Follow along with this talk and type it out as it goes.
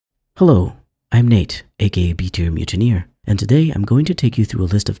Hello, I'm Nate, aka B-Tier Mutineer, and today I'm going to take you through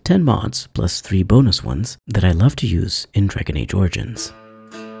a list of 10 mods, plus 3 bonus ones, that I love to use in Dragon Age Origins.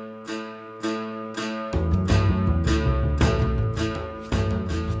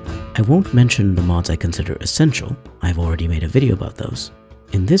 I won't mention the mods I consider essential, I've already made a video about those.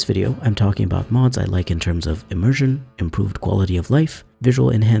 In this video, I'm talking about mods I like in terms of immersion, improved quality of life,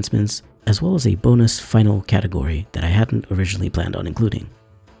 visual enhancements, as well as a bonus final category that I hadn't originally planned on including.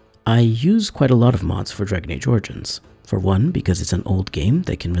 I use quite a lot of mods for Dragon Age Origins. For one, because it's an old game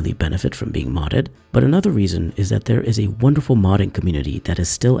that can really benefit from being modded, but another reason is that there is a wonderful modding community that is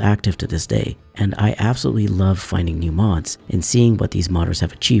still active to this day, and I absolutely love finding new mods and seeing what these modders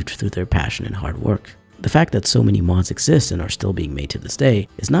have achieved through their passion and hard work. The fact that so many mods exist and are still being made to this day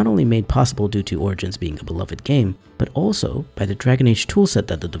is not only made possible due to Origins being a beloved game, but also by the Dragon Age toolset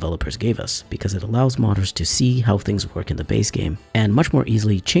that the developers gave us, because it allows modders to see how things work in the base game and much more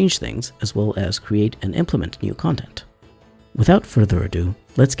easily change things as well as create and implement new content. Without further ado,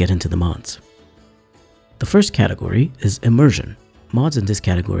 let's get into the mods. The first category is Immersion. Mods in this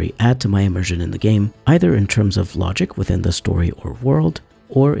category add to my immersion in the game, either in terms of logic within the story or world,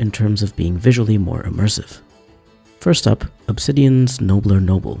 or in terms of being visually more immersive. First up, Obsidian's Nobler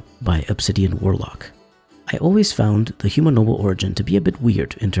Noble by Obsidian Warlock. I always found the human noble origin to be a bit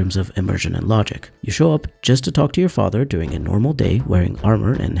weird in terms of immersion and logic. You show up just to talk to your father during a normal day wearing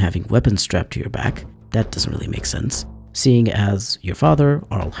armor and having weapons strapped to your back. That doesn't really make sense, seeing as your father,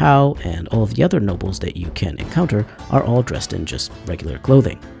 Arl Howe, and all of the other nobles that you can encounter are all dressed in just regular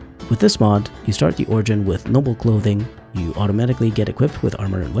clothing. With this mod, you start the origin with noble clothing, you automatically get equipped with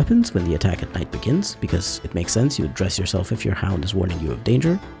armor and weapons when the attack at night begins, because it makes sense, you would dress yourself if your hound is warning you of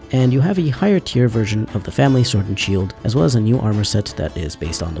danger, and you have a higher tier version of the family sword and shield, as well as a new armor set that is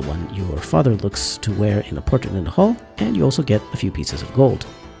based on the one your father looks to wear in a portrait in the hall, and you also get a few pieces of gold.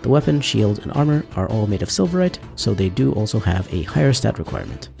 The weapon, shield, and armor are all made of silverite, so they do also have a higher stat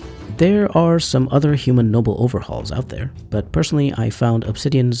requirement. There are some other human noble overhauls out there, but personally I found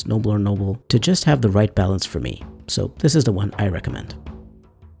Obsidian's Nobler Noble to just have the right balance for me, so this is the one I recommend.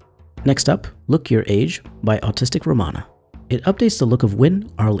 Next up, Look Your Age by Autistic Romana. It updates the look of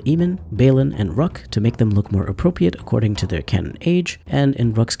Wynn, Arl Eamon, Balin, and Ruck to make them look more appropriate according to their canon age, and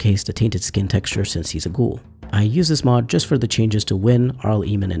in Ruck's case the tainted skin texture since he's a ghoul. I use this mod just for the changes to Wynn, Arl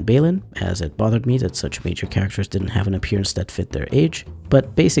Eamon, and Balin, as it bothered me that such major characters didn't have an appearance that fit their age,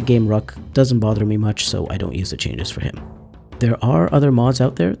 but basic game Ruck doesn't bother me much, so I don't use the changes for him. There are other mods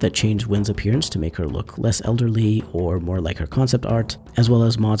out there that change Wynn's appearance to make her look less elderly or more like her concept art, as well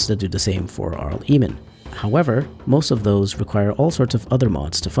as mods that do the same for Arl Eamon. However, most of those require all sorts of other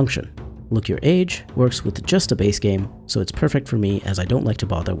mods to function. Look Your Age works with just a base game, so it's perfect for me as I don't like to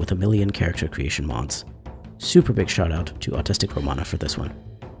bother with a million character creation mods. Super big shout out to Autistic Romana for this one.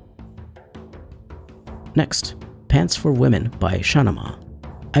 Next, Pants for Women by Shanama.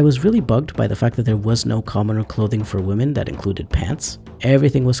 I was really bugged by the fact that there was no commoner clothing for women that included pants.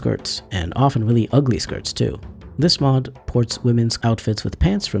 Everything was skirts, and often really ugly skirts too. This mod ports women's outfits with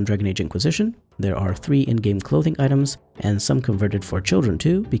pants from Dragon Age Inquisition. There are 3 in-game clothing items, and some converted for children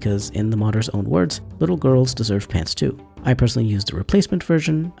too, because in the modder's own words, little girls deserve pants too. I personally used the replacement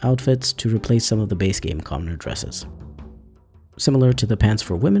version outfits to replace some of the base game commoner dresses. Similar to the Pants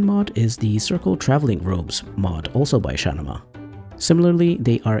for Women mod is the Circle Traveling Robes mod, also by Shanama. Similarly,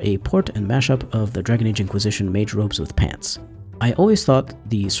 they are a port and mashup of the Dragon Age Inquisition mage robes with pants. I always thought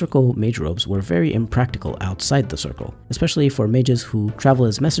the Circle mage robes were very impractical outside the Circle, especially for mages who travel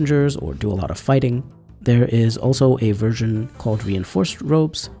as messengers or do a lot of fighting. There is also a version called Reinforced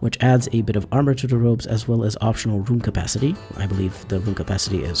Robes, which adds a bit of armor to the robes as well as optional rune capacity. I believe the rune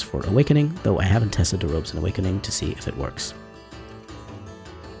capacity is for Awakening, though I haven't tested the robes in Awakening to see if it works.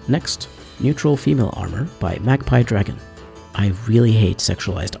 Next, Neutral Female Armor by Magpie Dragon. I really hate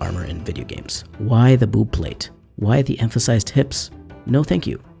sexualized armor in video games. Why the boob plate? Why the emphasized hips? No thank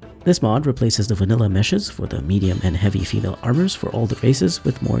you. This mod replaces the vanilla meshes for the medium and heavy female armors for all the races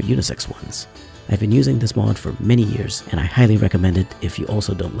with more unisex ones. I've been using this mod for many years, and I highly recommend it if you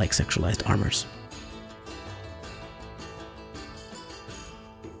also don't like sexualized armors.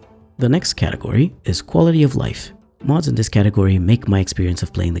 The next category is Quality of Life. Mods in this category make my experience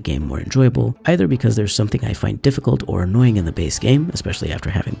of playing the game more enjoyable, either because there's something I find difficult or annoying in the base game, especially after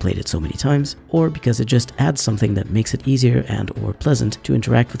having played it so many times, or because it just adds something that makes it easier and or pleasant to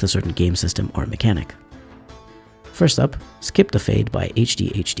interact with a certain game system or mechanic. First up, Skip the Fade by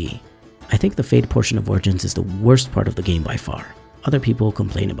HDHD. I think the Fade portion of Origins is the worst part of the game by far. Other people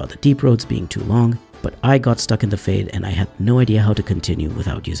complain about the deep roads being too long, but I got stuck in the Fade and I had no idea how to continue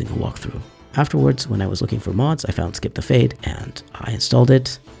without using a walkthrough. Afterwards, when I was looking for mods, I found Skip the Fade and I installed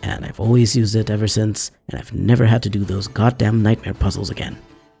it, and I've always used it ever since, and I've never had to do those goddamn nightmare puzzles again.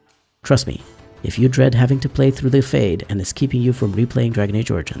 Trust me, if you dread having to play through the Fade and is keeping you from replaying Dragon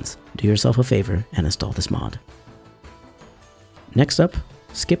Age Origins, do yourself a favor and install this mod. Next up,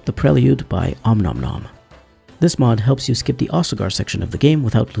 Skip the Prelude by Omnomnom. This mod helps you skip the Ostagar section of the game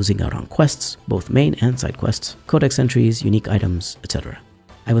without losing out on quests, both main and side quests, codex entries, unique items, etc.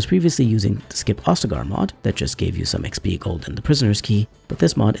 I was previously using the Skip Ostagar mod that just gave you some XP gold and the Prisoner's Key, but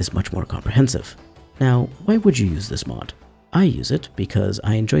this mod is much more comprehensive. Now, why would you use this mod? I use it because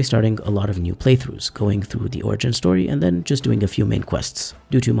I enjoy starting a lot of new playthroughs, going through the origin story and then just doing a few main quests.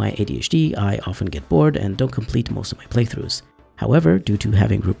 Due to my ADHD, I often get bored and don't complete most of my playthroughs. However, due to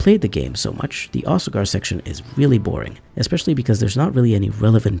having replayed the game so much, the Ostagar section is really boring, especially because there's not really any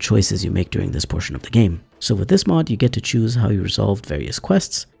relevant choices you make during this portion of the game. So with this mod, you get to choose how you resolve various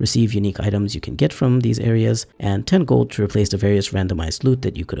quests, receive unique items you can get from these areas, and 10 gold to replace the various randomized loot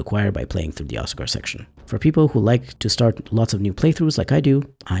that you could acquire by playing through the Ostagar section. For people who like to start lots of new playthroughs like I do,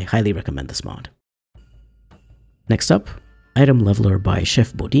 I highly recommend this mod. Next up, Item Leveler by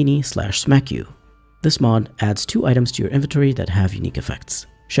Chef Bodini/SmackYou. This mod adds 2 items to your inventory that have unique effects.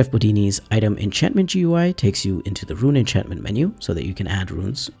 Chef Bodini's Item Enchantment GUI takes you into the Rune Enchantment menu so that you can add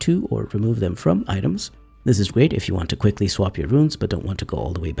runes to or remove them from items. This is great if you want to quickly swap your runes but don't want to go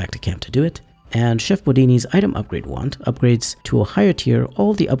all the way back to camp to do it. And Chef Bodini's Item Upgrade Wand upgrades to a higher tier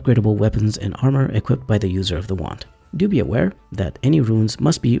all the upgradable weapons and armor equipped by the user of the wand. Do be aware that any runes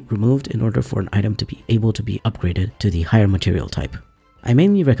must be removed in order for an item to be able to be upgraded to the higher material type. I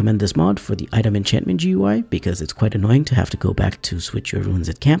mainly recommend this mod for the Item Enchantment GUI because it's quite annoying to have to go back to switch your runes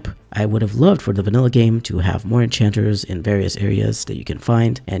at camp. I would have loved for the vanilla game to have more enchanters in various areas that you can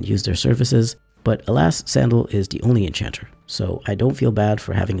find and use their services, but alas, Sandal is the only enchanter, so I don't feel bad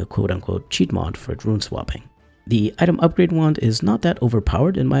for having a quote-unquote cheat mod for rune swapping. The Item Upgrade Wand is not that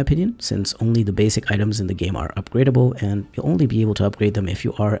overpowered in my opinion, since only the basic items in the game are upgradable and you'll only be able to upgrade them if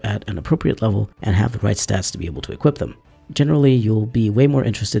you are at an appropriate level and have the right stats to be able to equip them. Generally, you'll be way more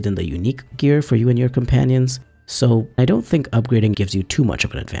interested in the unique gear for you and your companions, so I don't think upgrading gives you too much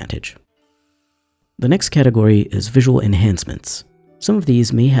of an advantage. The next category is visual enhancements. Some of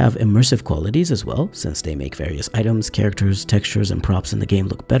these may have immersive qualities as well, since they make various items, characters, textures, and props in the game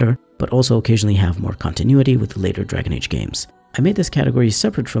look better, but also occasionally have more continuity with the later Dragon Age games. I made this category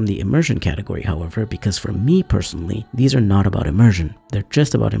separate from the immersion category, however, because for me personally, these are not about immersion, they're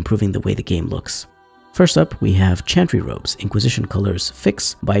just about improving the way the game looks. First up, we have Chantry Robes Inquisition Colors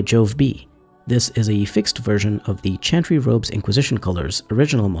Fix by Jove B. This is a fixed version of the Chantry Robes Inquisition Colors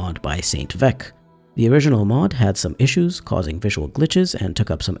original mod by Saint Vec. The original mod had some issues, causing visual glitches and took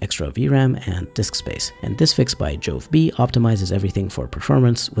up some extra VRAM and disk space, and this fix by Jove B optimizes everything for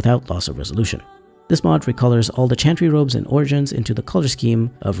performance without loss of resolution. This mod recolors all the Chantry Robes in Origins into the color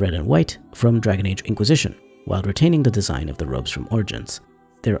scheme of red and white from Dragon Age Inquisition, while retaining the design of the robes from Origins.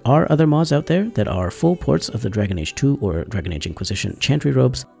 There are other mods out there that are full ports of the Dragon Age 2 or Dragon Age Inquisition Chantry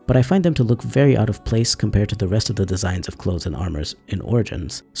Robes, but I find them to look very out of place compared to the rest of the designs of clothes and armors in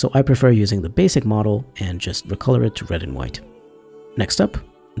Origins, so I prefer using the basic model and just recolor it to red and white. Next up,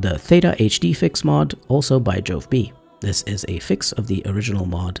 the Theta HD Fix mod, also by Jove B. This is a fix of the original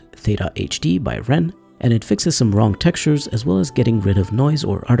mod Theta HD by Ren, and it fixes some wrong textures as well as getting rid of noise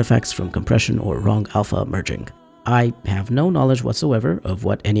or artifacts from compression or wrong alpha merging. I have no knowledge whatsoever of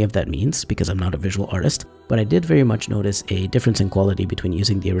what any of that means because I'm not a visual artist, but I did very much notice a difference in quality between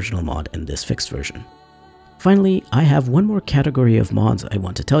using the original mod and this fixed version. Finally, I have one more category of mods I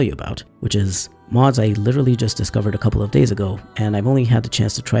want to tell you about, which is mods I literally just discovered a couple of days ago, and I've only had the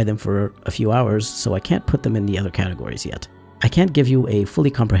chance to try them for a few hours, so I can't put them in the other categories yet. I can't give you a fully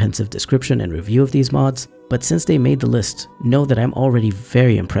comprehensive description and review of these mods, but since they made the list, know that I'm already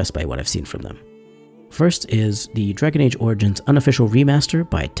very impressed by what I've seen from them. First is the Dragon Age Origins Unofficial Remaster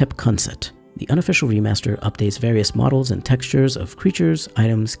by Tep Kunset. The unofficial remaster updates various models and textures of creatures,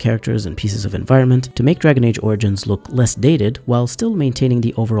 items, characters, and pieces of environment to make Dragon Age Origins look less dated while still maintaining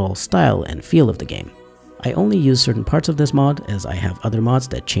the overall style and feel of the game. I only use certain parts of this mod as I have other mods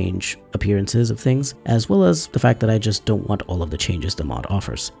that change appearances of things, as well as the fact that I just don't want all of the changes the mod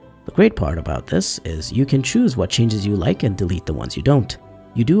offers. The great part about this is you can choose what changes you like and delete the ones you don't.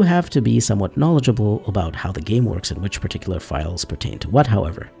 You do have to be somewhat knowledgeable about how the game works and which particular files pertain to what,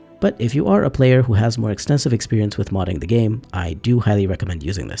 however. But if you are a player who has more extensive experience with modding the game, I do highly recommend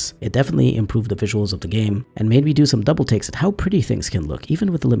using this. It definitely improved the visuals of the game and made me do some double takes at how pretty things can look,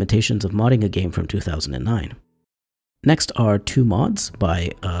 even with the limitations of modding a game from 2009. Next are 2 mods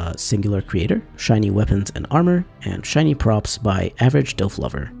by a singular creator, Shiny Weapons and Armor, and Shiny Props by Average Dilf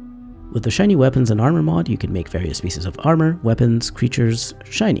Lover. With the Shiny Weapons and Armor mod, you can make various pieces of armor, weapons, creatures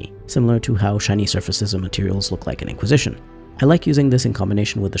shiny, similar to how shiny surfaces and materials look like in Inquisition. I like using this in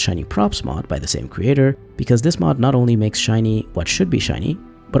combination with the Shiny Props mod by the same creator, because this mod not only makes shiny what should be shiny,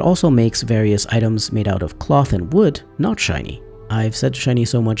 but also makes various items made out of cloth and wood not shiny. I've said shiny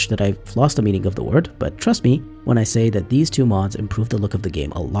so much that I've lost the meaning of the word, but trust me when I say that these two mods improve the look of the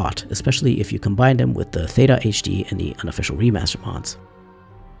game a lot, especially if you combine them with the Theta HD and the unofficial remaster mods.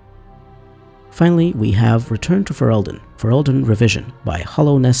 Finally, we have Return to Ferelden Revision by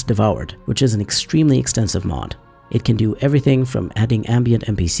Hollowness Devoured, which is an extremely extensive mod. It can do everything from adding ambient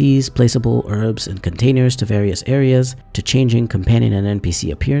NPCs, placeable herbs, and containers to various areas, to changing companion and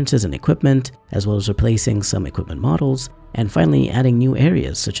NPC appearances and equipment, as well as replacing some equipment models, and finally adding new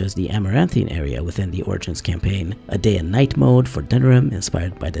areas such as the Amaranthian area within the Origins campaign, a day and night mode for Denerim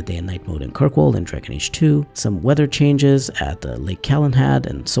inspired by the day and night mode in Kirkwall in Dragon Age 2, some weather changes at the Lake Calenhad,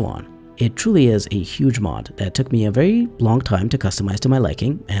 and so on. It truly is a huge mod that took me a very long time to customize to my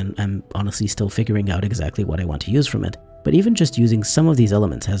liking, and I'm honestly still figuring out exactly what I want to use from it, but even just using some of these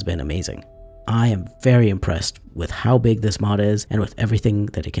elements has been amazing. I am very impressed with how big this mod is and with everything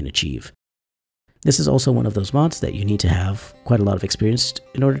that it can achieve. This is also one of those mods that you need to have quite a lot of experience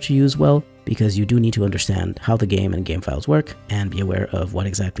in order to use well, because you do need to understand how the game and game files work and be aware of what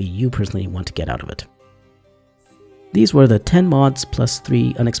exactly you personally want to get out of it. These were the 10 mods plus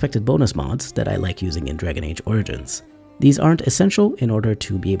 3 unexpected bonus mods that I like using in Dragon Age Origins. These aren't essential in order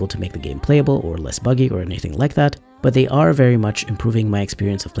to be able to make the game playable or less buggy or anything like that, but they are very much improving my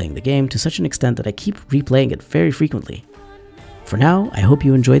experience of playing the game to such an extent that I keep replaying it very frequently. For now, I hope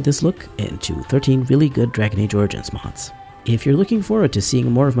you enjoyed this look into 13 really good Dragon Age Origins mods. If you're looking forward to seeing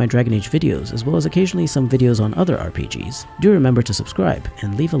more of my Dragon Age videos, as well as occasionally some videos on other RPGs, do remember to subscribe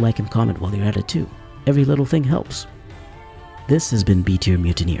and leave a like and comment while you're at it too. Every little thing helps. This has been B Tier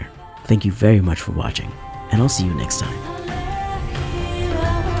Mutineer. Thank you very much for watching, and I'll see you next time.